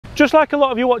Just like a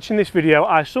lot of you watching this video,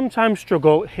 I sometimes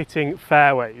struggle hitting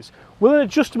fairways. Will an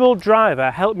adjustable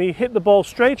driver help me hit the ball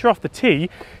straighter off the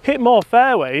tee, hit more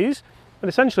fairways, and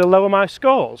essentially lower my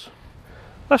scores?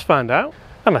 Let's find out,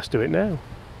 and let's do it now.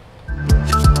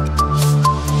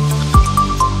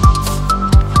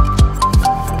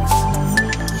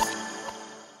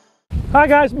 Hi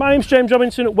guys, my name's James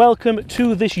Robinson. Welcome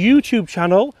to this YouTube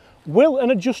channel. Will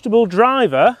an adjustable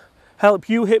driver help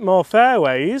you hit more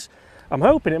fairways? I'm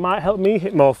hoping it might help me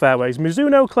hit more fairways.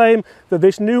 Mizuno claim that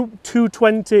this new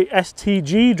 220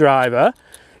 STG driver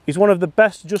is one of the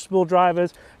best adjustable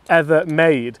drivers ever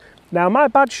made. Now my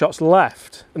bad shot's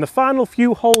left, and the final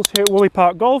few holes here at Woolly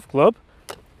Park Golf Club,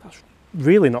 that's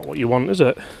really not what you want, is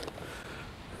it?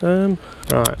 Right,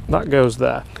 that goes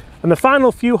there. And the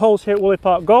final few holes here at Woolly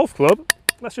Park Golf Club,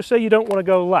 let's just say you don't want to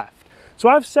go left. So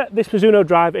I've set this Mizuno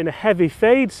drive in a heavy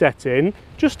fade setting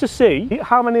just to see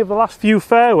how many of the last few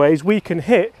fairways we can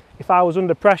hit if I was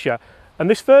under pressure. And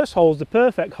this first hole is the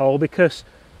perfect hole because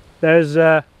there's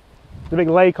the big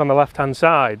lake on the left hand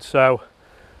side. So,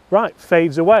 right,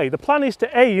 fades away. The plan is to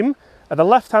aim at the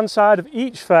left hand side of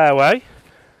each fairway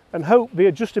and hope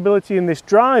the adjustability in this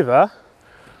driver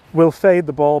will fade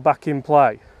the ball back in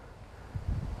play.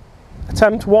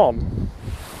 Attempt one.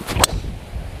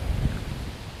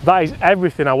 That is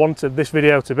everything I wanted this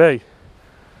video to be.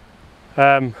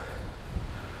 Right,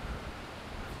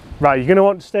 you're going to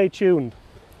want to stay tuned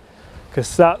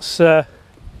because that's better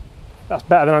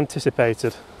than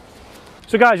anticipated.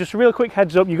 So guys, just a real quick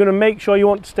heads up, you're going to make sure you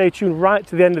want to stay tuned right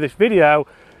to the end of this video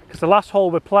because the last hole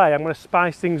we play, I'm going to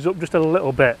spice things up just a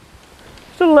little bit.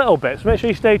 Just a little bit, so make sure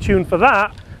you stay tuned for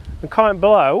that. And comment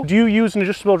below, do you use an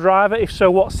adjustable driver? If so,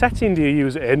 what setting do you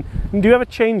use it in? And do you ever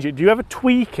change it? Do you ever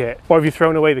tweak it? Or have you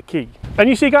thrown away the key? And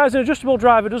you see guys, an adjustable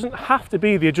driver doesn't have to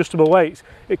be the adjustable weights.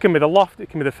 It can be the loft,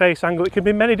 it can be the face angle, it can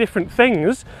be many different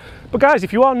things. But guys,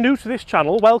 if you are new to this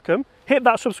channel, welcome. Hit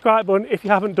that subscribe button if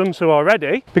you haven't done so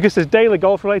already, because there's daily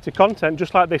golf related content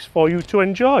just like this for you to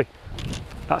enjoy.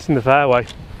 That's in the fairway.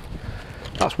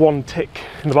 That's one tick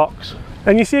in the box.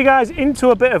 And you see guys,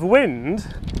 into a bit of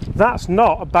wind, that's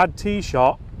not a bad tee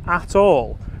shot at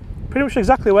all. Pretty much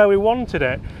exactly where we wanted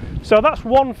it. So that's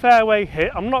one fairway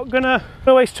hit. I'm not gonna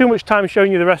waste too much time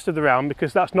showing you the rest of the round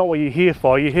because that's not what you're here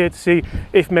for. You're here to see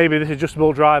if maybe this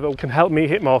adjustable driver can help me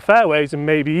hit more fairways and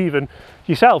maybe even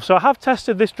yourself. So I have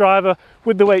tested this driver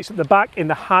with the weights at the back in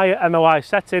the higher MOI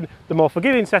setting, the more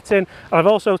forgiving setting, and I've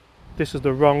also, this is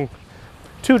the wrong,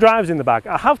 two drives in the bag.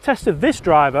 I have tested this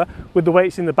driver with the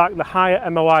weights in the back, the higher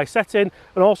MOI setting,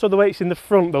 and also the weights in the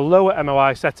front, the lower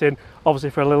MOI setting,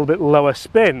 obviously for a little bit lower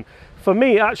spin. For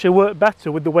me, it actually worked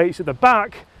better with the weights at the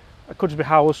back. That could just be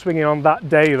how I was swinging on that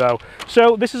day though.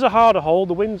 So this is a harder hole,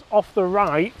 the wind's off the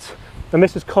right, and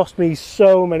this has cost me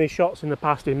so many shots in the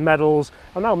past in medals.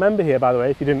 I'm now a member here, by the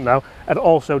way, if you didn't know, and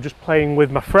also just playing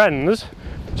with my friends.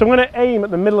 So I'm gonna aim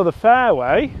at the middle of the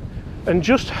fairway and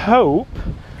just hope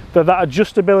that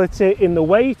adjustability in the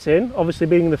weighting, obviously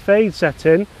being the fade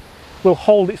setting, will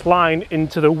hold its line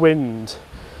into the wind.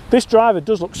 This driver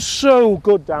does look so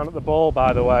good down at the ball,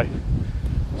 by the way.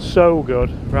 So good.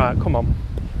 Right, come on.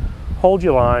 Hold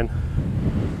your line.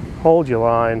 Hold your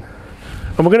line.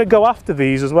 And we're going to go after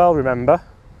these as well, remember.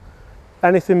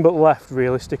 Anything but left,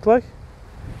 realistically.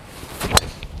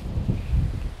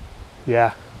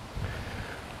 Yeah.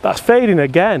 That's fading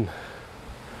again,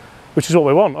 which is what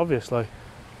we want, obviously.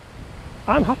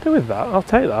 I'm happy with that, I'll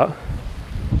take that.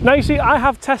 Now you see, I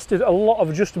have tested a lot of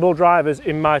adjustable drivers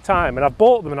in my time and I've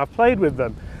bought them and I've played with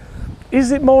them.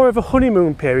 Is it more of a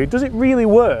honeymoon period? Does it really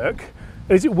work?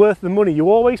 Is it worth the money? You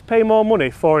always pay more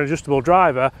money for an adjustable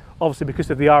driver, obviously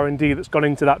because of the R&D that's gone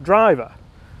into that driver.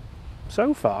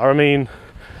 So far, I mean,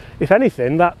 if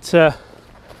anything, that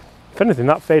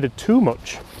faded too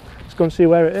much. Let's go and see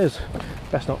where it is.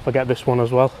 Best not forget this one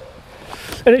as well.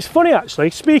 And it's funny actually,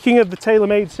 speaking of the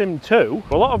TaylorMade Sim 2,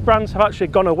 a lot of brands have actually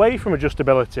gone away from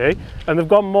adjustability and they've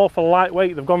gone more for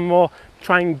lightweight, they've gone more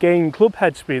try and gain club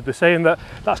head speed. They're saying that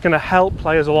that's going to help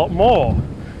players a lot more.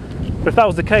 But if that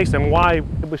was the case, then why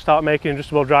did we start making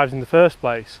adjustable drives in the first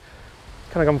place?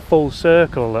 Kind of gone full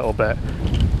circle a little bit.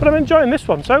 But I'm enjoying this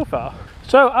one so far.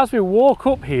 So as we walk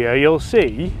up here, you'll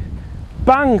see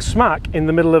bang smack in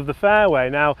the middle of the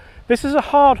fairway. Now, this is a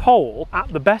hard hole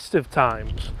at the best of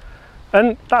times.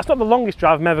 And that's not the longest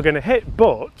drive I'm ever going to hit,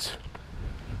 but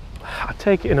I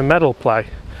take it in a medal play.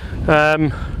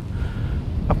 I'm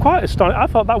quite astonished. I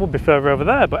thought that would be further over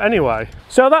there, but anyway.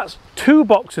 So that's 2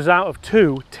 boxes out of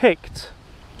 2 ticked.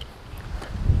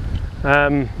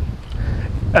 And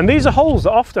these are holes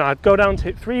that often I'd go down to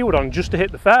hit 3-wood on just to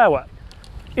hit the fairway.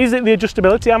 Is it the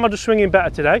adjustability? Am I just swinging better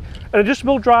today? An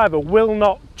adjustable driver will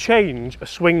not change a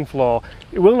swing floor.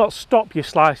 It will not stop you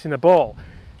slicing a ball.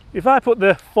 If I put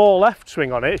the 4 left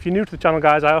swing on it, if you're new to the channel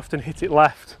guys, I often hit it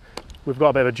left. We've got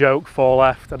a bit of a joke, 4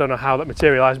 left. I don't know how that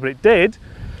materialised, but it did.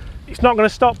 It's not going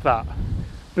to stop that.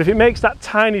 But if it makes that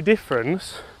tiny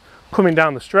difference coming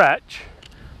down the stretch,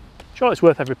 sure, it's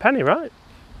worth every penny, right?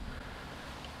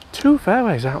 2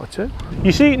 fairways out of 2.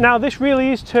 You see, now this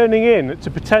really is turning in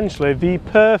to potentially the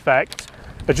perfect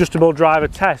adjustable driver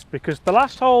test, because the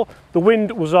last hole, the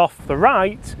wind was off the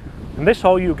right, and this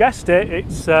hole, you guessed it,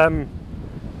 it's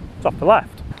off the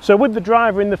left. So with the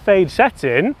driver in the fade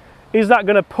setting, is that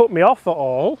going to put me off at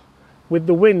all with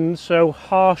the wind so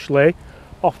harshly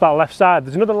off that left side?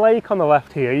 There's another lake on the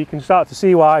left here. You can start to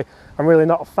see why I'm really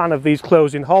not a fan of these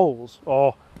closing holes,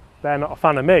 or they're not a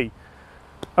fan of me.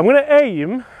 I'm going to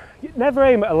aim, never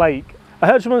aim at a lake. I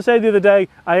heard someone say the other day,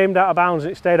 I aimed out of bounds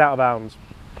and it stayed out of bounds.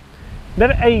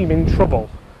 Never aim in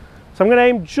trouble. So I'm going to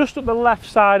aim just at the left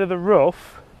side of the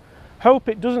rough, hope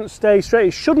it doesn't stay straight.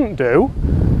 It shouldn't do,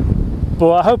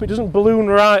 but I hope it doesn't balloon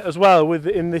right as well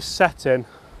in this setting.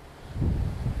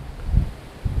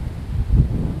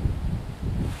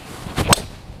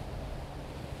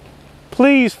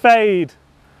 Please fade.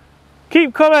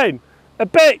 Keep coming. A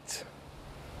bit.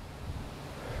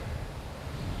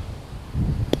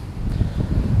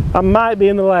 I might be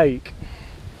in the lake.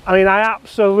 I mean, I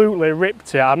absolutely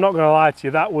ripped it. I'm not going to lie to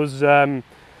you. That was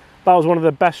one of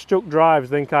the best struck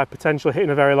drives I think I've potentially hit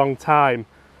in a very long time.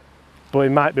 But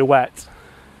it might be wet.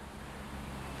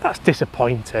 That's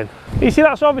disappointing. You see,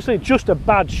 that's obviously just a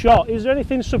bad shot. Is there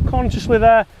anything subconsciously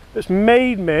there that's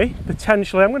made me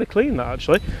potentially, I'm going to clean that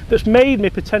actually, that's made me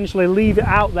potentially leave it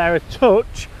out there a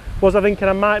touch? Was I thinking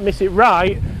I might miss it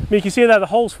right? I mean, you can see there the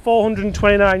hole's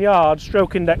 429 yards,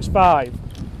 stroke index 5.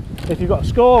 If you've got a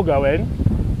score going,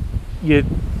 you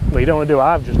don't want to do what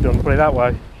I've just done, put it that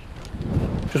way.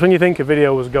 Just when you think a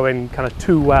video was going kind of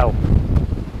too well.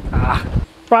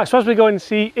 Right, so as we go and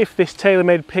see if this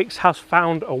TaylorMade Picks has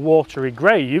found a watery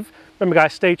grave, remember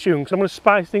guys, stay tuned, because I'm going to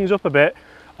spice things up a bit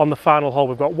on the final hole.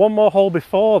 We've got one more hole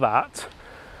before that.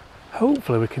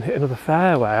 Hopefully we can hit another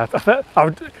fairway. I'm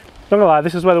not gonna lie,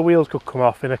 this is where the wheels could come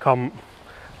off in a comp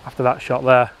after that shot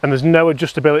there. And there's no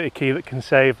adjustability key that can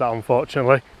save that,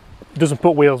 unfortunately. It doesn't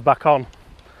put wheels back on,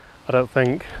 I don't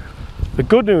think. The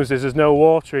good news is there's no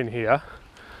water in here.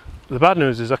 The bad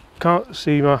news is I can't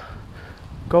see my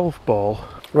golf ball.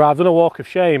 Right, I've done a walk of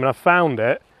shame and I've found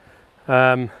it.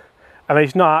 I mean,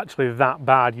 it's not actually that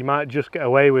bad. You might just get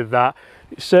away with that.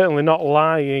 It's certainly not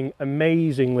lying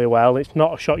amazingly well. It's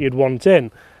not a shot you'd want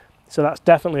in. So that's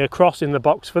definitely a cross in the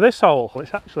box for this hole.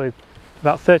 It's actually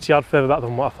about 30 yards further back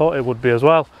than what I thought it would be as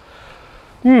well.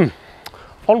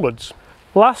 Onwards.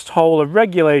 Last hole of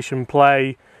regulation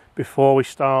play before we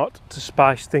start to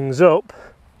spice things up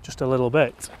just a little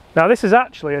bit. Now this is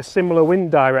actually a similar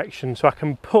wind direction, so I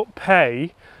can put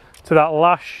pay to that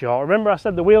last shot. Remember I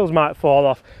said the wheels might fall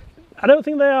off. I don't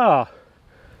think they are.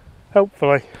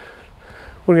 Hopefully.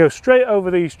 We're going to go straight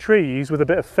over these trees with a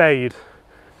bit of fade.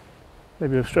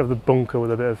 Maybe straight over the bunker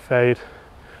with a bit of fade.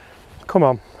 Come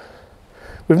on.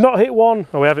 We've not hit one.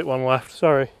 Oh, we have hit one left,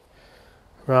 sorry.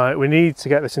 Right, we need to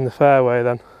get this in the fairway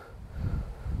then.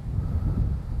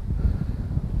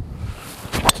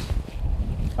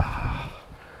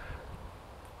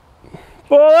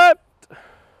 Ball left!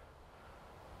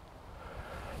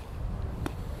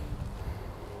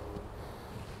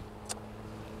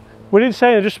 We did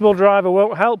say an adjustable driver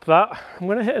won't help that. I'm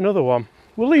going to hit another one.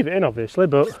 We'll leave it in obviously,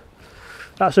 but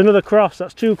that's another cross.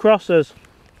 That's 2 crosses.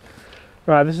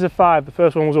 Right, this is a 5. The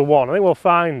first one was a 1. I think we'll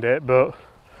find it, but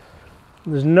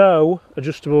there's no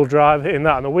adjustable driver hitting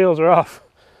that, and the wheels are off.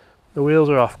 The wheels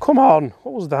are off. Come on,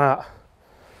 what was that?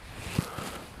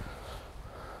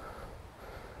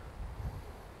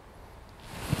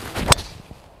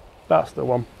 That's the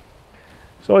one.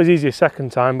 It's always easier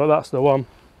second time, but that's the one.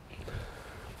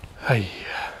 Hey.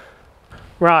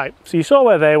 Right, so you saw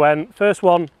where they went. First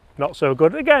one, not so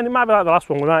good. Again, it might be like the last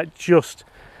one. We might just,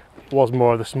 it was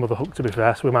more of the smother hook to be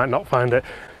fair, so we might not find it.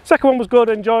 Second one was good,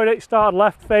 enjoyed it, started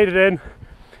left, faded in.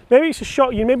 Maybe it's a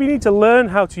shot, maybe you need to learn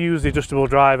how to use the adjustable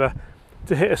driver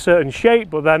to hit a certain shape,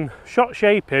 but then shot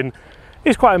shaping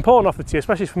is quite important off the tee,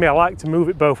 especially for me. I like to move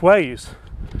it both ways.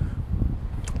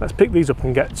 Let's pick these up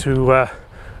and get to a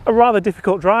rather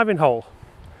difficult driving hole.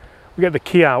 We get the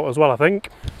key out as well, I think.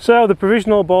 So the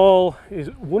provisional ball is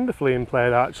wonderfully in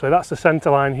play actually. That's the centre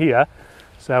line here.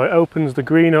 So it opens the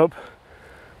green up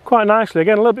quite nicely.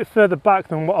 Again, a little bit further back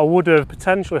than what I would have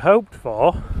potentially hoped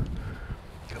for.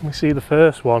 Can we see the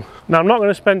first one? Now I'm not going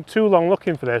to spend too long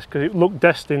looking for this because it looked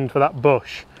destined for that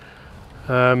bush.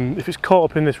 If it's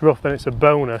caught up in this rough, then it's a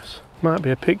bonus. Might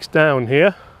be a pix down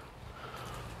here.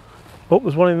 Oh,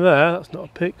 there's one in there. That's not a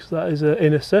pix, that is an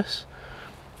Innosis.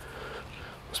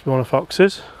 Must be one of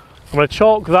Fox's. I'm going to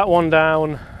chalk that one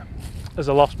down as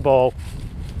a lost ball.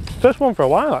 First one for a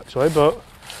while actually, but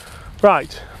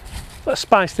right, let's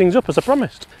spice things up as I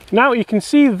promised. Now you can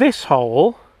see this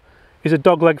hole is a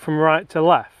dogleg from right to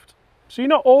left. So you're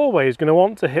not always going to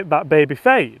want to hit that baby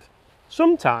fade.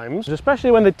 Sometimes,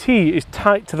 especially when the tee is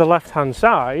tight to the left hand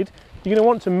side, you're going to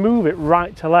want to move it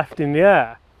right to left in the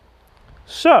air.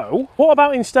 So what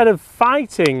about instead of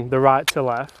fighting the right to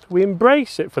left, we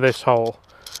embrace it for this hole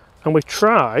and we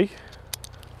try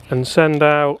and send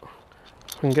out,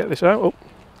 and get this out,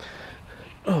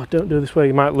 oh don't do this way,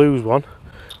 you might lose one.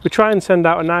 We try and send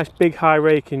out a nice big high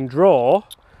raking draw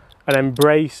and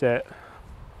embrace it.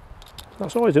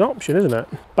 That's always an option, isn't it?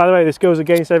 By the way, this goes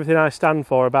against everything I stand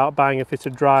for about buying a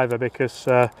fitted driver, because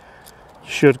you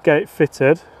should get it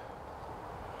fitted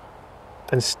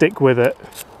and stick with it.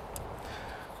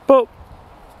 But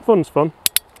fun's fun.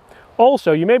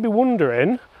 Also, you may be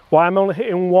wondering why I'm only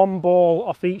hitting one ball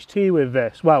off each tee with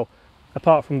this. Well,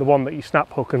 apart from the one that you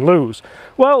snap hook and lose.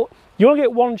 Well, you only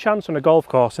get one chance on a golf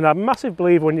course, and I'm a massive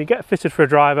believer when you get fitted for a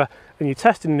driver and you're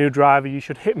testing a new driver, you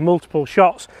should hit multiple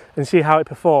shots and see how it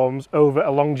performs over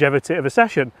a longevity of a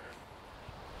session.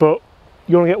 But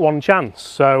you only get one chance,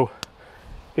 so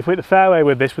if we hit the fairway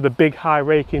with this with a big high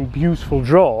raking beautiful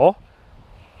draw,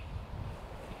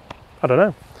 I don't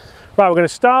know. Right, we're going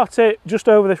to start it just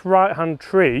over this right hand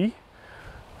tree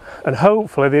and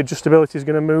hopefully the adjustability is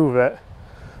going to move it.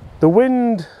 The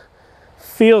wind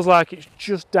feels like it's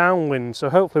just downwind, so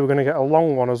hopefully we're going to get a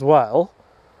long one as well.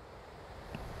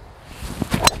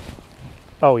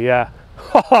 Oh yeah,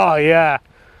 oh yeah,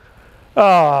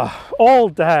 oh, all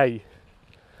day.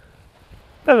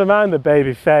 Never mind the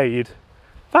baby fade,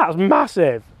 that's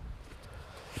massive.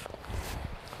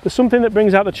 There's something that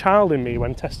brings out the child in me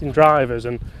when testing drivers,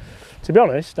 and to be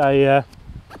honest, I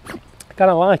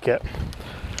kind of like it.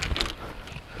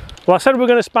 Well, I said we're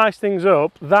going to spice things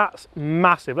up. That's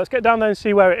massive. Let's get down there and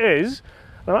see where it is.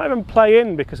 I might even play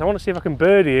in because I want to see if I can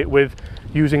birdie it with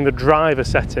using the driver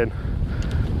setting.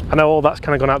 I know all that's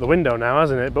kind of gone out the window now,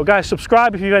 hasn't it? But guys,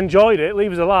 subscribe if you've enjoyed it,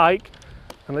 leave us a like,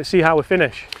 and let's see how we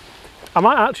finish. I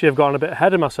might actually have gone a bit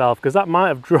ahead of myself because that might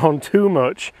have drawn too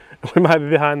much. We might be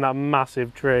behind that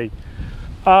massive tree.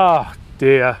 Oh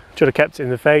dear, should have kept it in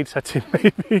the fade setting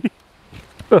maybe.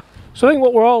 So I think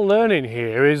what we're all learning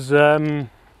here is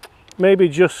maybe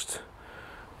just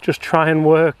try and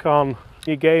work on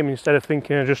your game instead of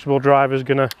thinking adjustable driver is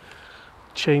going to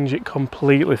change it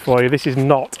completely for you. This is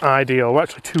not ideal, we're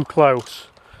actually too close.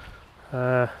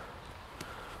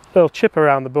 Little chip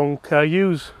around the bunker,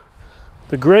 use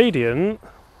the gradient.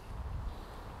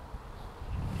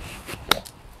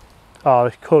 Oh,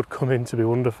 this could come in to be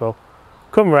wonderful.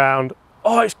 Come round.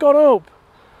 Oh, it's gone up.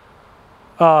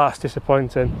 Oh, that's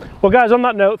disappointing. Well guys, on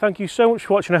that note, thank you so much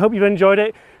for watching. I hope you've enjoyed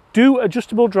it. Do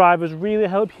adjustable drivers really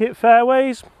help you hit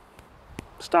fairways?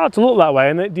 Started to look that way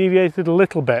and it deviated a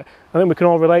little bit. I think we can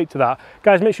all relate to that.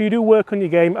 Guys, make sure you do work on your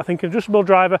game. I think an adjustable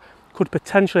driver could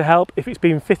potentially help if it's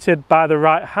being fitted by the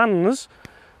right hands,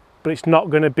 but it's not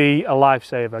going to be a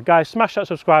lifesaver. Guys, smash that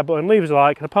subscribe button, leave us a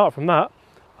like, and apart from that,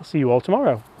 I'll see you all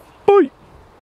tomorrow. Bye!